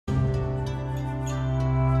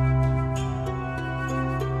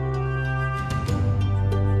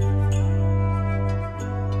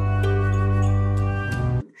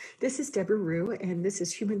This is Deborah Rue, and this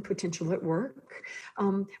is Human Potential at Work.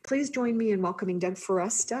 Please join me in welcoming Doug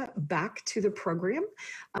Foresta back to the program.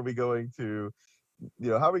 Are we going to,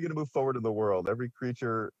 how are we going to move forward in the world? Every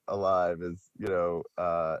creature alive is,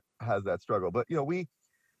 has that struggle. But,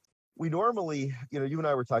 we normally, you and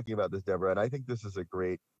I were talking about this, Deborah, and I think this is a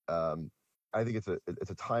great, I think it's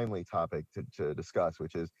a timely topic to discuss,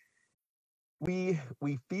 which is we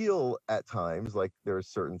feel at times like there's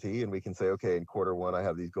certainty, and we can say, okay, in quarter one I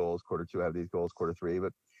have these goals, quarter two I have these goals, quarter three.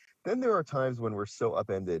 But then there are times when we're so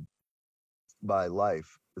upended by life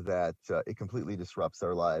that it completely disrupts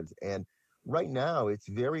our lives. And right now it's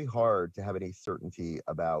very hard to have any certainty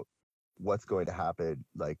about what's going to happen,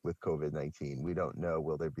 like with COVID-19. We don't know,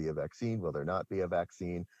 will there be a vaccine? Will there not be a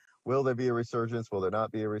vaccine? Will there be a resurgence? Will there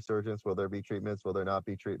not be a resurgence? Will there be treatments? Will there not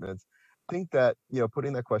be treatments? I think that,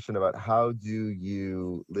 putting that question about how do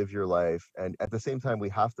you live your life, and at the same time, we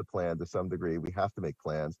have to plan to some degree. We have to make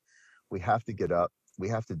plans. We have to get up. We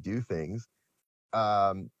have to do things.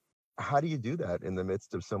 How do you do that in the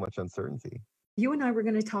midst of so much uncertainty? You and I were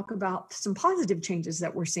going to talk about some positive changes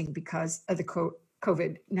that we're seeing because of the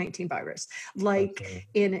COVID-19 virus, like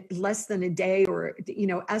in less than a day, or,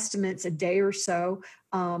 estimates a day or so.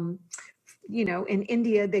 In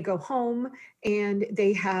India, they go home and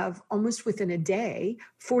they have almost within a day,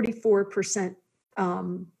 44%,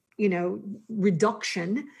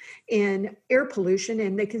 reduction in air pollution,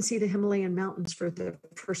 and they can see the Himalayan mountains for the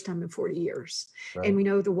first time in 40 years. Right. And we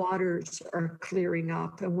know the waters are clearing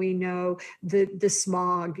up, and we know the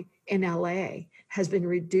smog in LA has been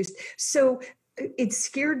reduced. So it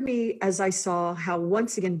scared me as I saw how,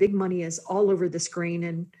 once again, big money is all over the screen.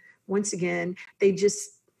 And once again, they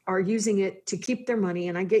just are using it to keep their money.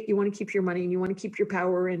 And I get, you want to keep your money and you want to keep your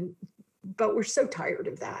power, but we're so tired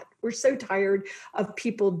of that. We're so tired of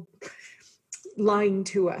people lying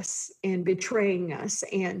to us and betraying us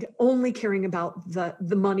and only caring about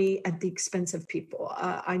the money at the expense of people.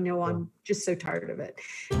 I know I'm just so tired of it.